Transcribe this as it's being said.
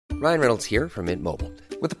Ryan Reynolds here from Mint Mobile.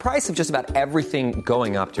 With the price of just about everything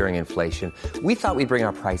going up during inflation, we thought we'd bring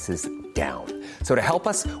our prices down. So to help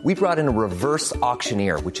us, we brought in a reverse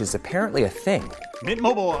auctioneer, which is apparently a thing. Mint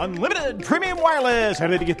Mobile Unlimited Premium Wireless. How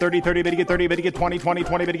to get 30, 30, bit to get 30, bit to get 20, 20,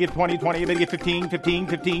 20, bit to get 20, 20, bit to get 15, 15,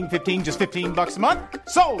 15, 15, just $15 a month?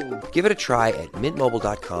 Sold! Give it a try at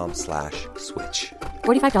mintmobile.com/switch.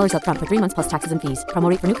 $45 up front for 3 months plus taxes and fees. Promo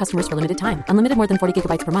rate for new customers for limited time. Unlimited more than 40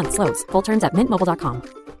 gigabytes per month. Slows full terms at mintmobile.com.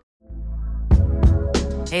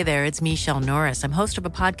 Hey there, it's Michelle Norris. I'm host of a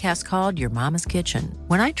podcast called Your Mama's Kitchen.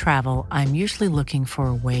 When I travel, I'm usually looking for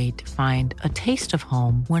a way to find a taste of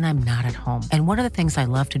home when I'm not at home. And one of the things I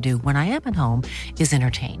love to do when I am at home is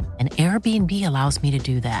entertain. And Airbnb allows me to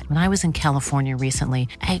do that. When I was in California recently,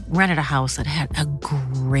 I rented a house that had a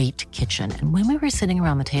great kitchen. And when we were sitting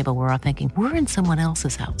around the table, we're all thinking, we're in someone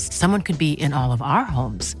else's house. Someone could be in all of our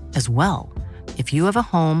homes as well. If you have a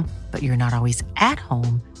home, but you're not always at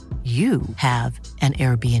home, you have an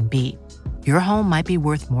Airbnb. Your home might be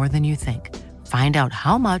worth more than you think. Find out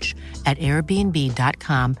how much at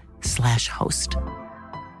airbnb.com/host.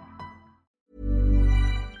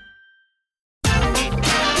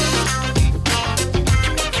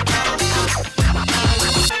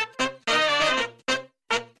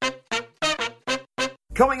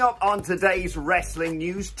 Coming up on today's wrestling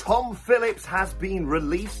news, Tom Phillips has been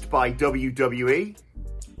released by WWE.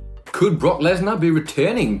 Could Brock Lesnar be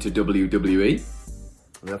returning to WWE?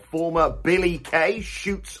 The former Billy Kay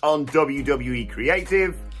shoots on WWE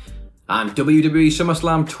Creative. And WWE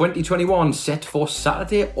SummerSlam 2021 set for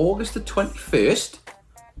Saturday, August the 21st.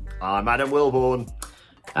 I'm Adam Wilborn.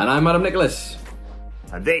 And I'm Adam Nicholas.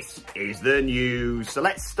 And this is the news. So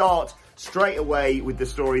let's start straight away with the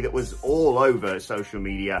story that was all over social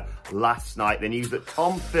media last night. The news that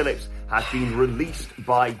Tom Phillips has been released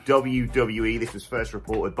by WWE. This was first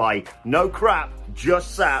reported by No Crap,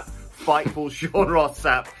 Just Sap, Fightful Sean Ross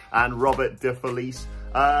Sapp and Robert DeFelice.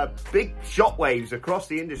 Big shockwaves across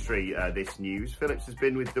the industry, this news. Phillips has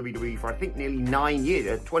been with WWE for, I think, nearly 9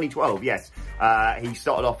 years. 2012, yes. He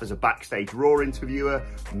started off as a backstage Raw interviewer.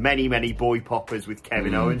 Many boy poppers with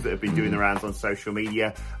Kevin Owens that have been doing the rounds on social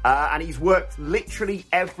media. And he's worked literally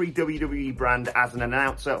every WWE brand as an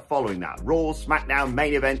announcer following that. Raw, SmackDown,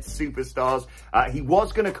 main events, superstars. He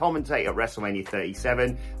was going to commentate at WrestleMania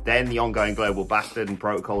 37. Then the ongoing global bastard and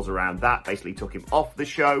protocols around that basically took him off the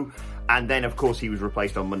show. And then, of course, he was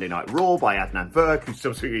replaced on Monday Night Raw by Adnan Virk, who's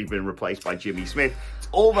subsequently been replaced by Jimmy Smith. It's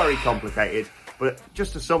all very complicated. But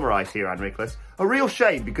just to summarise here, Adam Nicholas, a real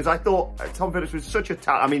shame, because I thought Tom Phillips was such a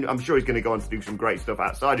talent. I mean, I'm sure he's going to go on to do some great stuff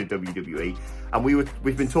outside of WWE. And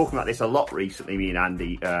we've been talking about this a lot recently, me and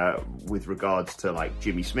Andy, with regards to like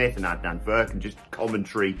Jimmy Smith and Adnan Virk and just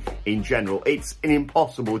commentary in general. It's an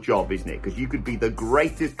impossible job, isn't it? Because you could be the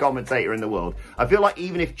greatest commentator in the world. I feel like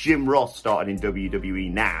even if Jim Ross started in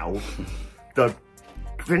WWE now, the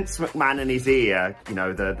Vince McMahon in his ear, you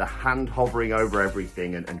know, the hand hovering over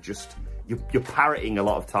everything and just... You're parroting a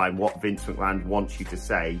lot of time what Vince McMahon wants you to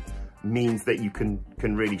say means that you can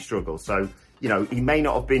really struggle. So, you know, he may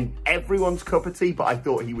not have been everyone's cup of tea, but I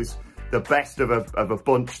thought he was the best of a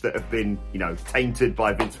bunch that have been, you know, tainted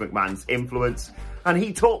by Vince McMahon's influence. And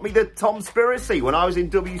he taught me the Tomspiracy. When I was in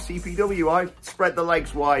WCPW, I spread the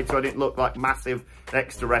legs wide so I didn't look like massive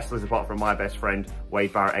next to wrestlers apart from my best friend,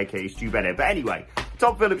 Wade Barrett, aka Stu Bennett. But anyway,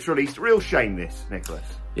 Tom Phillips released. Real shame this, Nicholas.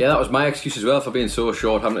 Yeah, that was my excuse as well for being so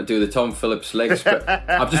short, having to do the Tom Phillips legs. But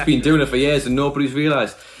I've just been doing it for years and nobody's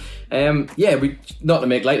realised. Not to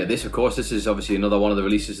make light of this, of course, this is obviously another one of the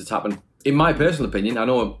releases that's happened. In my personal opinion, I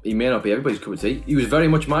know he may not be everybody's cup of tea, he was very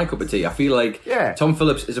much my cup of tea. I feel like Tom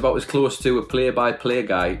Phillips is about as close to a play-by-play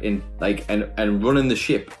guy in and running the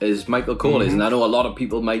ship as Michael Cole is. And I know a lot of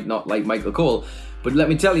people might not like Michael Cole, but let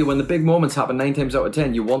me tell you, when the big moments happen 9 times out of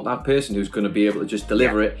 10, you want that person who's going to be able to just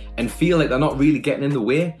deliver it and feel like they're not really getting in the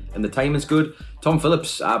way and the timing's good. Tom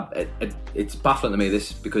Phillips, it's baffling to me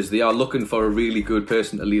this, because they are looking for a really good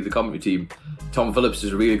person to lead the commentary team. Tom Phillips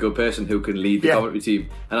is a really good person who can lead the commentary team.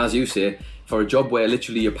 And as you say, for a job where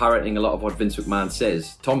literally you're parroting a lot of what Vince McMahon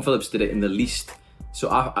says, Tom Phillips did it in the least... So,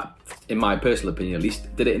 in my personal opinion at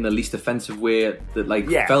least, did it in the least offensive way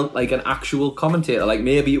that felt like an actual commentator. Like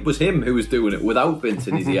maybe it was him who was doing it without Vince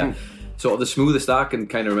in his ear. Sort of the smoothest I can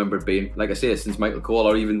kind of remember it being, like I say, since Michael Cole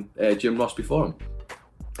or even Jim Ross before him.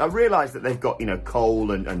 I realise that they've got, you know,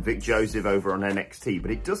 Cole and Vic Joseph over on NXT,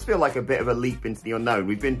 but it does feel like a bit of a leap into the unknown.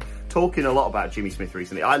 We've been talking a lot about Jimmy Smith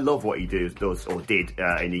recently. I love what he does or did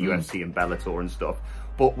in the UFC and Bellator and stuff.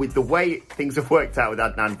 But with the way things have worked out with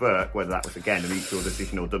Adnan Virk, whether that was, again, a mutual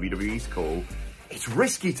decision or WWE's call, it's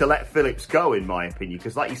risky to let Phillips go, in my opinion,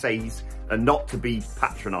 because, like you say, he's not to be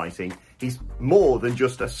patronising. he's more than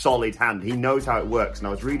just a solid hand. He knows how it works. And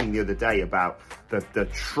I was reading the other day about the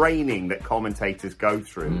training that commentators go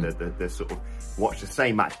through, the sort of watch the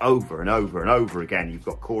same match over and over and over again. You've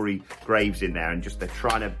got Corey Graves in there, and just they're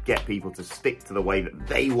trying to get people to stick to the way that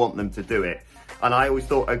they want them to do it. And I always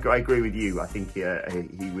thought, I agree with you. I think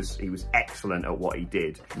he was excellent at what he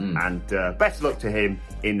did, and best luck to him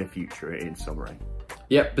in the future in summary.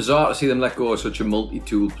 Yep, bizarre to see them let go of such a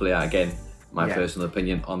multi-tool player again. My personal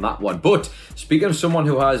opinion on that one. But speaking of someone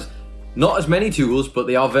who has not as many tools, but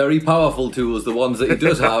they are very powerful tools, the ones that he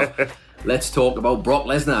does have, let's talk about Brock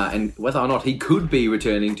Lesnar and whether or not he could be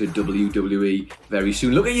returning to WWE very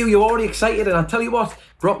soon. Look at you, you're already excited, and I tell you what,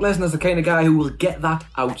 Brock Lesnar's the kind of guy who will get that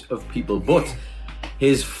out of people. But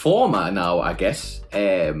his former, now I guess,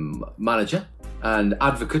 manager and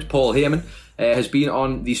advocate, Paul Heyman, has been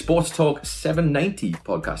on the Sports Talk 790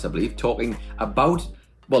 podcast, I believe, talking about...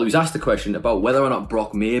 Well, he was asked a question about whether or not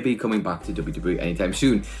Brock may be coming back to WWE anytime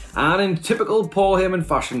soon. And in typical Paul Heyman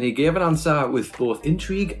fashion, he gave an answer with both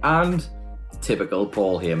intrigue and typical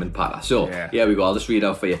Paul Heyman patter. So, here we go. I'll just read it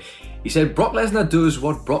out for you. He said, Brock Lesnar does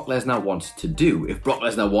what Brock Lesnar wants to do. If Brock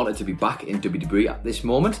Lesnar wanted to be back in WWE at this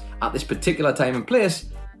moment, at this particular time and place,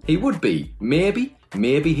 he would be.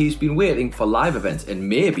 Maybe he's been waiting for live events, and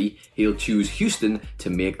maybe he'll choose Houston to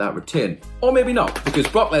make that return. Or maybe not, because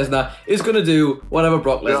Brock Lesnar is going to do whatever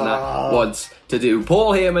Brock Lesnar wants to do.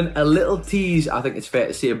 Paul Heyman, a little tease, I think it's fair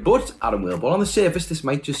to say, but Adam Wilborn, on the surface, this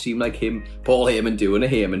might just seem like Paul Heyman doing a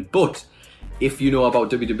Heyman, but if you know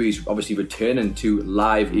about WWE's obviously returning to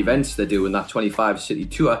live events, they're doing that 25-city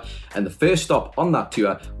tour, and the first stop on that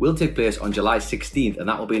tour will take place on July 16th, and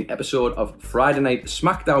that will be an episode of Friday Night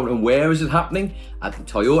SmackDown. And where is it happening? At the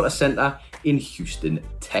Toyota Center in Houston,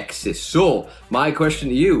 Texas. So, my question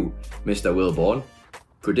to you, Mr. Wilborn,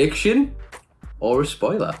 prediction or a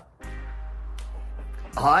spoiler?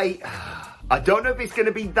 I don't know if it's going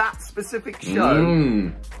to be that specific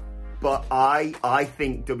show. But I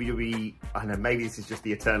think WWE, I know maybe this is just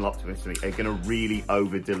the eternal optimist for me, are going to really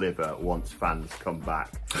over-deliver once fans come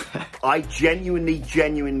back. I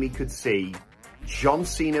genuinely could see John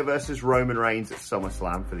Cena versus Roman Reigns at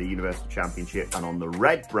SummerSlam for the Universal Championship, and on the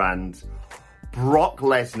red brand, Brock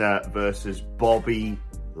Lesnar versus Bobby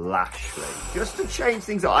Lashley. Just to change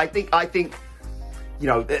things up. I think, you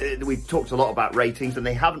know, we've talked a lot about ratings, and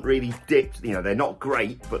they haven't really dipped. You know, they're not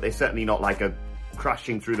great, but they're certainly not like a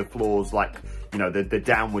crashing through the floors like, you know, the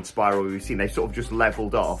downward spiral we've seen. They've sort of just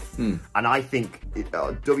leveled off. And I think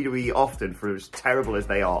WWE often, for as terrible as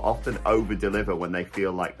they are, often over-deliver when they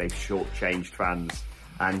feel like they've shortchanged fans.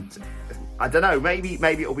 And I don't know, maybe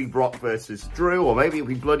it'll be Brock versus Drew, or maybe it'll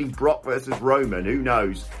be bloody Brock versus Roman, who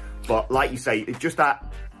knows. But like you say, it's just that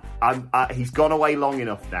he's gone away long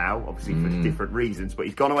enough now, obviously for different reasons, but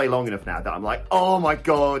he's gone away long enough now that I'm like, oh my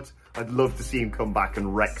God, I'd love to see him come back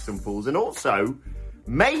and wreck some fools. And also,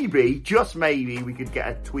 maybe, just maybe, we could get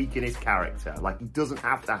a tweak in his character. Like, he doesn't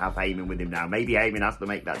have to have Heyman with him now. Maybe Heyman has to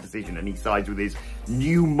make that decision and he sides with his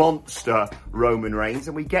new monster, Roman Reigns,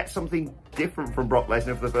 and we get something different from Brock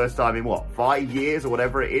Lesnar for the first time in, 5 years or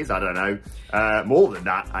whatever it is? I don't know. More than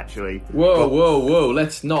that, actually. Whoa.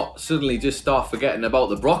 Let's not suddenly just start forgetting about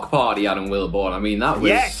the Brock party, Adam Wilborn. I mean, that was...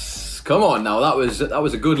 Yes! Come on now, that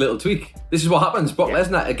was a good little tweak. This is what happens. Brock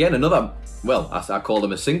Lesnar, again, another... Well, I called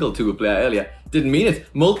him a single tool player earlier. Didn't mean it.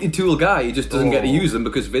 Multi-tool guy. He just doesn't get to use them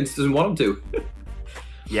because Vince doesn't want him to.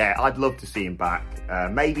 Yeah, I'd love to see him back.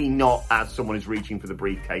 Maybe not as someone who's reaching for the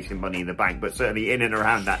briefcase in Money in the Bank, but certainly in and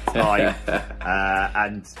around that time.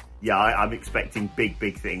 And yeah, I'm expecting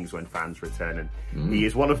big things when fans return, and he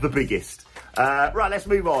is one of the biggest. Right, let's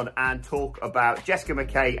move on and talk about Jessica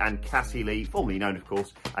McKay and Cassie Lee, formerly known, of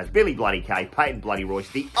course, as Billy Bloody Kay, Peyton Bloody Royce,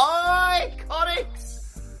 the Iconics.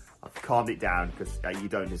 I've calmed it down because you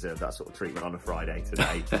don't deserve that sort of treatment on a Friday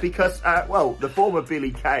today. Because, the former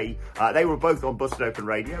Billy Kay, they were both on Busted Open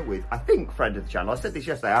Radio with, I think, friend of the channel. I said this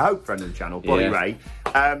yesterday, I hope friend of the channel, Bonnie Ray.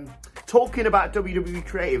 Talking about WWE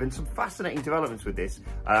Creative and some fascinating developments with this,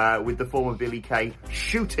 with the former Billy Kay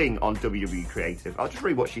shooting on WWE Creative. I'll just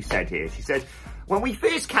read what she said here. She said, when we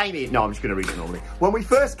first came in... No, I'm just going to read it normally. When we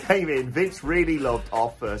first came in, Vince really loved our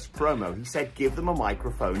first promo. He said, give them a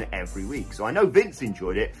microphone every week. So I know Vince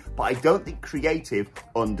enjoyed it, but I don't think Creative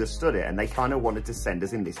understood it, and they kind of wanted to send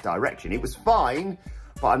us in this direction. It was fine,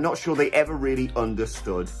 but I'm not sure they ever really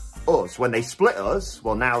understood us. When they split us,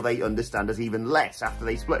 well, now they understand us even less. After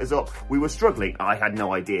they split us up, we were struggling. I had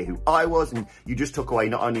no idea who I was, and you just took away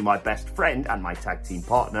not only my best friend and my tag team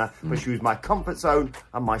partner, but she was my comfort zone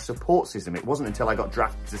and my support system. It wasn't until I got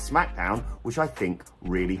drafted to SmackDown, which I think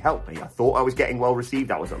really helped me. I thought I was getting well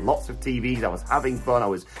received. I was at lots of TVs. I was having fun. I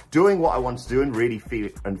was doing what I wanted to do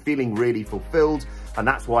and feeling really fulfilled. And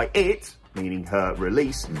that's why it, meaning her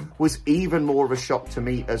release, was even more of a shock to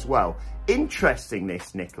me as well. Interesting,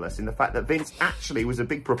 this, Nicholas, in the fact that Vince actually was a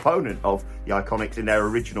big proponent of the Iconics in their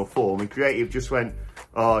original form, and Creative just went,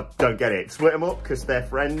 oh, don't get it, split them up because they're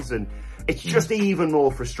friends. And it's just even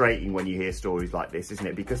more frustrating when you hear stories like this, isn't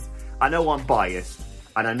it? Because I know I'm biased,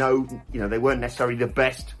 and I know, they weren't necessarily the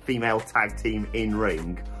best female tag team in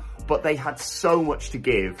ring, but they had so much to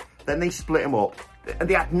give. Then they split them up, and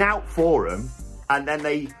they had Nout for them, and then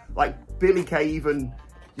they, Billie Kay even,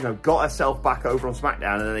 got herself back over on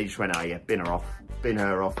SmackDown, and then they just went, oh yeah, bin her off,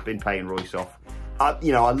 bin Peyton Royce off. I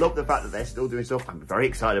love the fact that they're still doing stuff. I'm very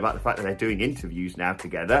excited about the fact that they're doing interviews now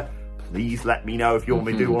together. Please let me know if you want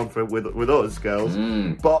me to do one with us, girls.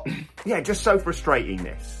 But yeah, just so frustrating,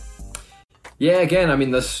 this. Yeah, again, I mean,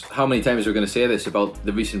 there's how many times we're going to say this about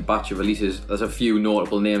the recent batch of releases. There's a few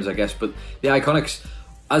notable names, I guess, but the Iconics,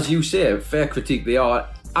 as you say, fair critique, they are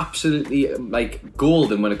absolutely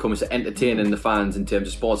golden when it comes to entertaining the fans in terms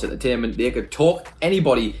of sports entertainment. They could talk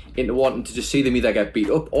anybody into wanting to just see them either get beat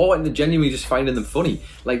up or into genuinely just finding them funny.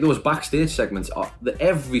 Like those backstage segments,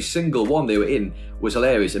 every single one they were in was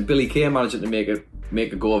hilarious, and Billie Kay managed to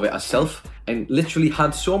make a go of it herself and literally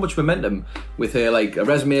had so much momentum with her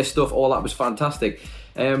resume stuff. All that was fantastic.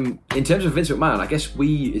 In terms of Vince McMahon, I guess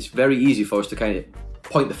it's very easy for us to kind of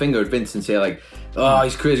point the finger at Vince and say he's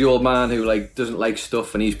a crazy old man who doesn't like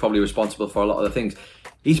stuff, and he's probably responsible for a lot of the things.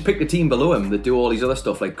 He's picked a team below him that do all these other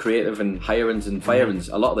stuff like creative and hirings and firings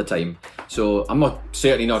a lot of the time. So I'm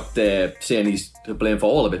certainly not saying he's to blame for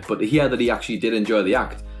all of it, but to hear that he actually did enjoy the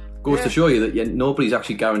act goes to show you that nobody's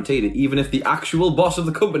actually guaranteed it, even if the actual boss of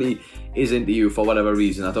the company is into you for whatever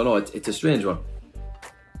reason. I don't know, it's a strange one.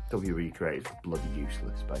 WWE creative is bloody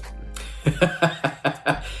useless, basically.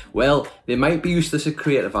 Well, they might be useless at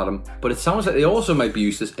creative, Adam, but it sounds like they also might be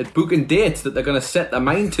useless at booking dates that they're going to set their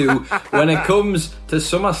mind to when it comes to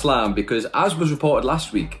SummerSlam, because as was reported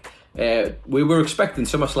last week, we were expecting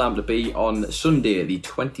SummerSlam to be on Sunday, the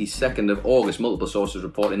 22nd of August, multiple sources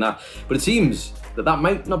reporting that, but it seems that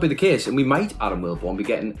might not be the case, and we might, Adam Wilborn, be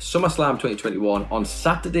getting SummerSlam 2021 on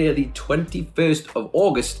Saturday, the 21st of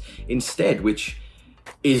August instead, which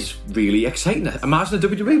is really exciting. Imagine a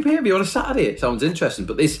WWE pay-per-view on a Saturday. It sounds interesting,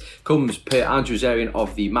 but this comes per Andrew Zarian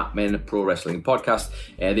of the Mat Men Pro Wrestling Podcast.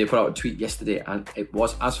 They put out a tweet yesterday, and it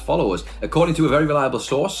was as follows. According to a very reliable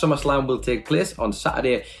source, SummerSlam will take place on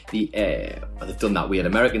Saturday. They've done that weird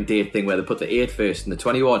American date thing where they put the 8th first and the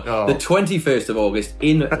 21. The 21st of August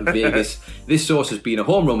in Vegas. This source has been a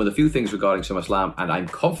home run with a few things regarding SummerSlam, and I'm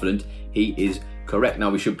confident he is correct. Now,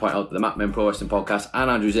 we should point out that the Mat Men Pro Wrestling Podcast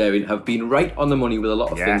and Andrew Zarian have been right on the money with a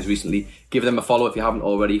lot of things recently. Give them a follow if you haven't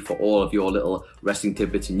already for all of your little wrestling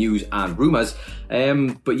tidbits and news and rumours.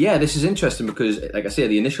 But yeah, this is interesting because, like I say,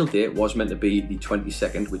 the initial date was meant to be the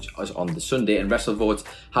 22nd, which was on the Sunday, and WrestleVotes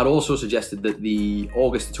had also suggested that the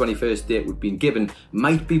August 21st date we've been given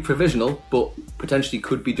might be provisional, but potentially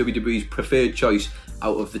could be WWE's preferred choice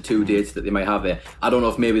out of the two dates that they might have there. I don't know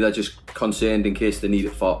if maybe they're just concerned in case they need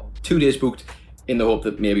it for 2 days booked, in the hope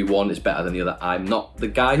that maybe one is better than the other. I'm not the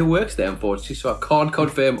guy who works there, unfortunately, so I can't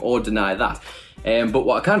confirm or deny that. But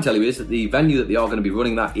what I can tell you is that the venue that they are going to be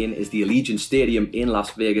running that in is the Allegiant Stadium in Las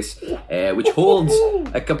Vegas, which holds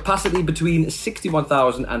a capacity between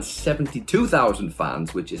 61,000 and 72,000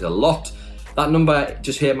 fans, which is a lot. That number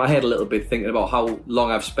just hit my head a little bit thinking about how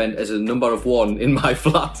long I've spent as a number of one in my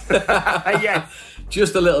flat. Yes.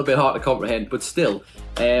 Just a little bit hard to comprehend, but still.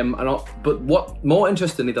 But what more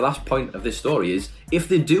interestingly, the last point of this story is, if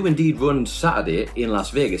they do indeed run Saturday in Las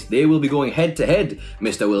Vegas, they will be going head to head,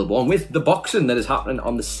 Mr. Wilborn, with the boxing that is happening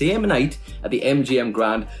on the same night at the MGM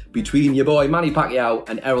Grand between your boy Manny Pacquiao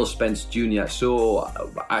and Errol Spence Jr. So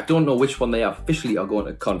I don't know which one they officially are going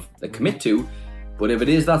to commit to. But if it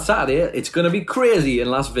is that Saturday, it's going to be crazy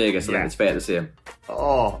in Las Vegas, I think it's fair to say.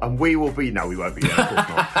 Oh, and we will be... No, we won't be there, of course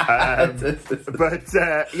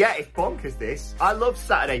not. It's bonkers, this. I love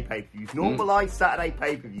Saturday pay-per-views. Normalise Saturday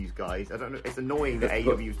pay-per-views, guys. I don't know, it's annoying that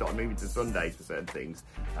AEW started moving to Sundays for certain things,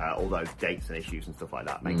 although dates and issues and stuff like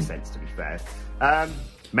that make sense, to be fair.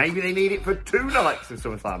 Maybe they need it for 2 nights of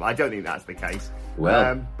SummerSlam. I don't think that's the case.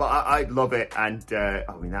 Well, but I love it, and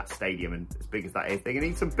that stadium, and as big as that is, they're going to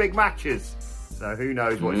need some big matches. So who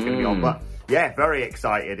knows what it's going to be on. But yeah, very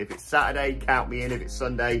excited. If it's Saturday, count me in. If it's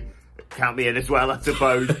Sunday, count me in as well, I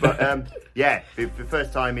suppose. But yeah, the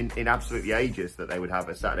first time in absolutely ages that they would have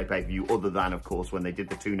a Saturday pay-per-view, other than, of course, when they did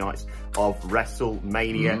the 2 nights of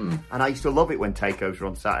WrestleMania. And I used to love it when takeovers were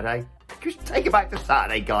on Saturday. Just take it back to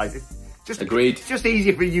Saturday, guys. It's just, agreed. It's just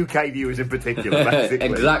easier for UK viewers in particular, basically.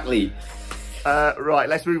 Exactly. Right,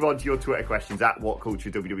 let's move on to your Twitter questions at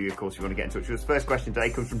WhatCultureWWE. Of course, if you want to get in touch with us. First question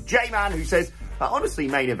today comes from J-Man, who says, honestly,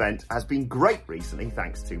 Main Event has been great recently,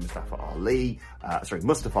 thanks to Mustafa Ali,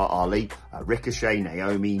 Ricochet,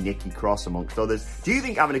 Naomi, Nikki Cross, amongst others. Do you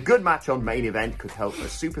think having a good match on Main Event could help a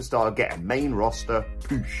superstar get a main roster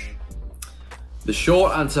push? The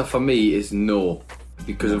short answer for me is no.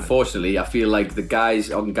 Because unfortunately, I feel like the guys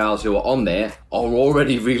and gals who are on there are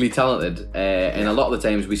already really talented. And a lot of the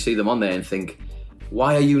times we see them on there and think,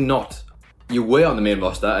 why are you not? You were on the main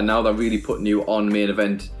roster and now they're really putting you on Main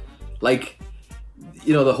Event. Like,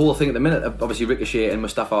 you know, the whole thing at the minute, obviously Ricochet and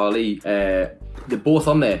Mustafa Ali, they're both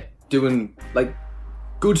on there doing, like,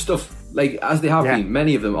 good stuff. Like, as they have been,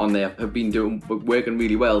 many of them on there have been working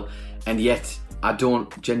really well. And yet, I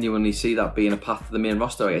don't genuinely see that being a path to the main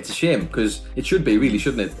roster. It's a shame, because it should be, really,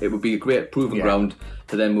 shouldn't it? It would be a great proving ground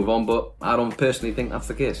to then move on, but I don't personally think that's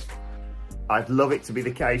the case. I'd love it to be the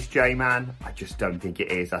case, J-Man. I just don't think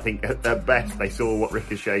it is. I think at best they saw what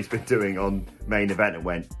Ricochet's been doing on Main Event and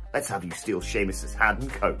went, let's have you steal Sheamus's hat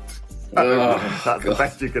and coat. That's the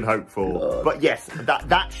best you can hope for. But yes,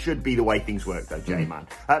 that should be the way things work, though, J-Man.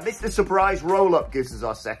 Mr. Surprise Roll-Up gives us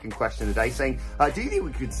our second question today, saying, do you think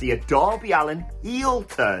we could see a Darby Allin heel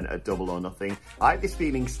turn at Double or Nothing? I have this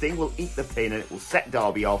feeling Sting will eat the pin and it will set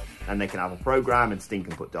Darby off, and they can have a program and Sting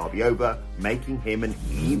can put Darby over, making him an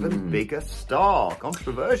even bigger star.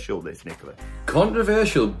 Controversial, this, Nicholas.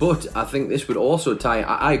 Controversial, but I think this would also tie...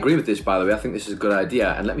 I agree with this, by the way. I think this is a good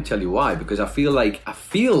idea, and let me tell you why. Because I feel like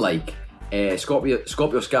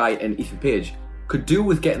Scorpio Sky and Ethan Page could do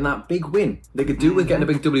with getting that big win. They could do with getting a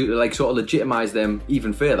big W to, like, sort of legitimise them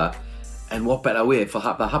even further. And what better way for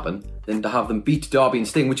that happen than to have them beat Darby and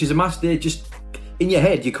Sting, which is a match they just... In your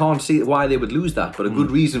head, you can't see why they would lose that, but a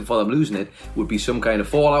good reason for them losing it would be some kind of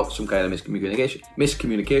fallout, some kind of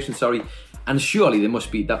miscommunication, and surely there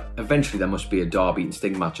must be that. Eventually, there must be a Darby and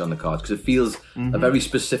Sting match on the cards, because it feels a very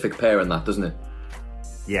specific pair in that, doesn't it?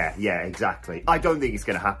 Yeah, exactly. I don't think it's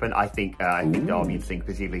going to happen. I think Darby and Sting,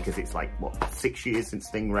 particularly because it's like, 6 years since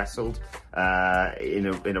Sting wrestled in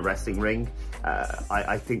a wrestling ring.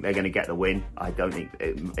 I think they're going to get the win. I don't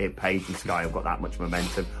think Page and Sky have got that much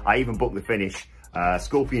momentum. I even booked the finish.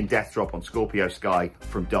 Scorpion Death Drop on Scorpio Sky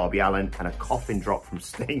from Darby Allin, and a coffin drop from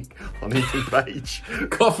Sting on Ethan Page.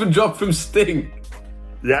 Coffin drop from Sting?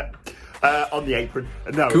 Yep. On the apron.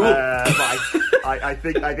 No, cool. But I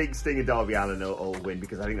think Sting and Darby Allin will win,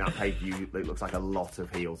 because I think that pay-per-view looks like a lot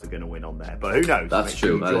of heels are going to win on there. But who knows? That's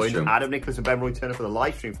true. That is true. Adam Nicholas and Ben Roy Turner for the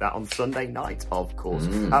live stream for that on Sunday night, of course.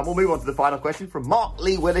 We'll move on to the final question from Mark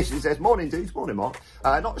Lee Willis, who says, morning dudes, morning Mark.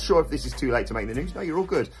 Not sure if this is too late to make the news. No, you're all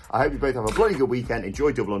good. I hope you both have a bloody good weekend.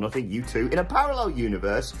 Enjoy Double or Nothing. You two. In a parallel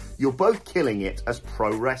universe, you're both killing it as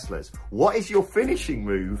pro wrestlers. What is your finishing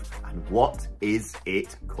move, and what is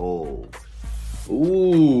it called?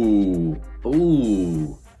 Ooh.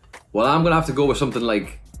 Well, I'm going to have to go with something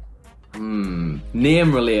like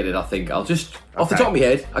name related, I think. I'll just, off the top of my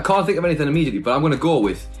head, I can't think of anything immediately, but I'm going to go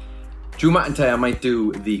with Drew McIntyre might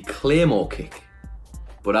do the Claymore kick,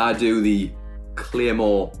 but I do the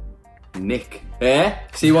Claymore Nick.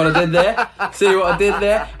 See what I did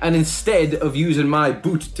there? And instead of using my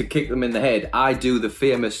boot to kick them in the head, I do the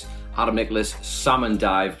famous Adam Nicholas salmon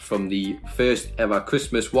dive from the first ever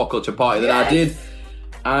Christmas What Culture party that I did,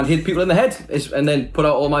 and hit people in the head and then put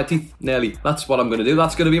out all my teeth nearly. That's what I'm going to do.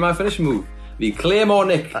 That's going to be my finishing move. The Claymore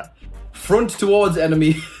Nick. Front towards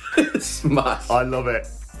enemy. Smash. I love it.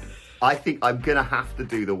 I think I'm going to have to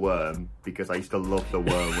do the worm, because I used to love the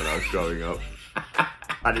worm when I was growing up.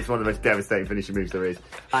 And it's one of the most devastating finishing moves there is.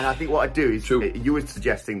 And I think what I'd do is, you were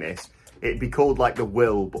suggesting this, it'd be called like the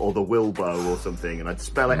Wilb or the Wilbo or something, and I'd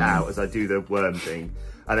spell it out as I do the worm thing.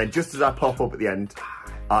 And then just as I pop up at the end,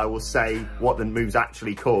 I will say what the move's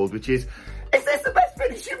actually called, which is this the best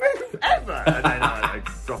finishing move ever? And then I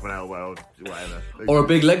drop an elbow or whatever. Or a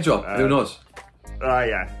big leg drop, who knows?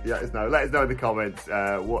 Yeah, let us know in the comments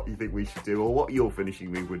what you think we should do, or what your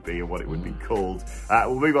finishing move would be, and what it would be called.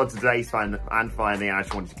 We'll move on to today's fan, and finally I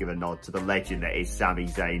just wanted to give a nod to the legend that is Sami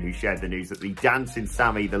Zayn, who shared the news that the Dancing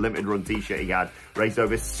Sammy, the limited run t-shirt he had, raised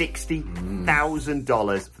over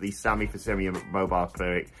 $60,000 for the Sammy for Semi Mobile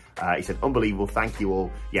Clinic. He said, unbelievable, thank you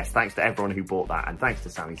all. Yes, thanks to everyone who bought that, and thanks to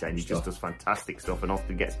Sami Zayn, who just does fantastic stuff and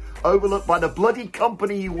often gets overlooked by the bloody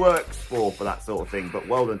company he works for that sort of thing. But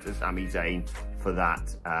well done to Sami Zayn for that.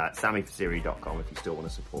 SamiFasiri.com if you still want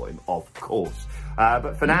to support him, of course.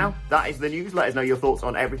 But for now, that is the news. Let us know your thoughts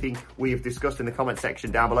on everything we have discussed in the comment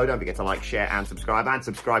section down below. Don't forget to like, share and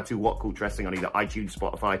subscribe to What Culture Wrestling on either iTunes,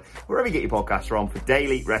 Spotify, wherever you get your podcasts from for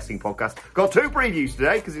daily wrestling podcasts. Got 2 previews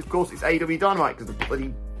today because of course it's AEW Dynamite because the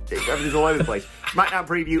bloody everything's all over the place. SmackDown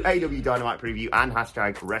preview, AEW Dynamite preview, and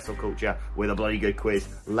hashtag WrestleCulture with a bloody good quiz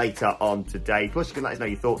later on today. Plus, you can let us know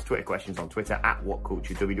your thoughts, Twitter questions on Twitter at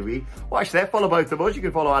WhatCultureWWE. Watch there, follow both of us. You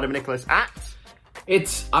can follow Adam Nicholas at...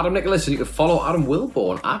 It's Adam Nicholas, and you can follow Adam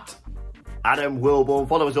Wilborn at... Adam Wilborn.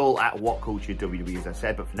 Follow us all at WhatCultureWWE, as I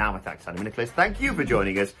said. But for now, my thanks to Adam Nicholas. Thank you for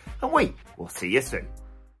joining us, and we will see you soon.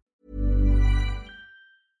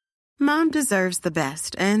 Mom deserves the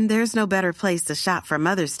best, and there's no better place to shop for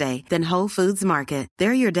Mother's Day than Whole Foods Market.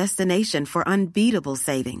 They're your destination for unbeatable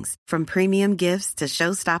savings, from premium gifts to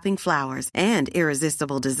show-stopping flowers and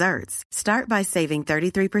irresistible desserts. Start by saving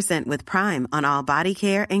 33% with Prime on all body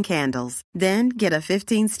care and candles. Then get a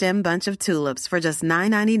 15-stem bunch of tulips for just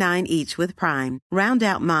 $9.99 each with Prime. Round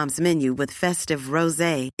out Mom's menu with festive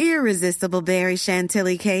rosé, irresistible berry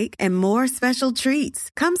chantilly cake, and more special treats.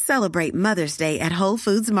 Come celebrate Mother's Day at Whole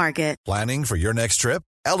Foods Market. Planning for your next trip?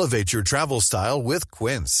 Elevate your travel style with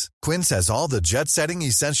Quince. Quince has all the jet-setting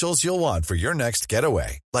essentials you'll want for your next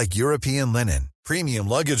getaway, like European linen, premium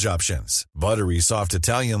luggage options, buttery soft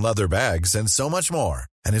Italian leather bags, and so much more.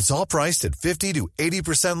 And it's all priced at 50 to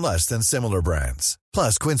 80% less than similar brands.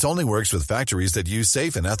 Plus, Quince only works with factories that use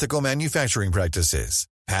safe and ethical manufacturing practices.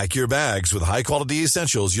 Pack your bags with high-quality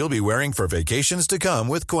essentials you'll be wearing for vacations to come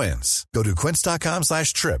with Quince. Go to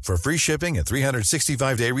quince.com/trip for free shipping and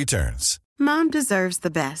 365-day returns. Mom deserves the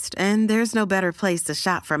best, and there's no better place to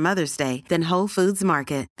shop for Mother's Day than Whole Foods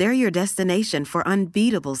Market. They're your destination for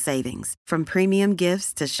unbeatable savings, from premium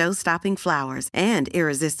gifts to show-stopping flowers and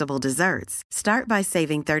irresistible desserts. Start by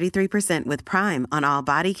saving 33% with Prime on all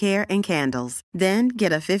body care and candles. Then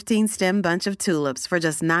get a 15-stem bunch of tulips for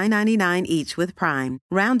just $9.99 each with Prime.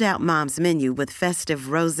 Round out Mom's menu with festive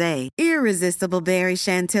rosé, irresistible berry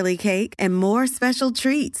chantilly cake, and more special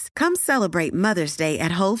treats. Come celebrate Mother's Day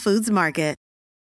at Whole Foods Market.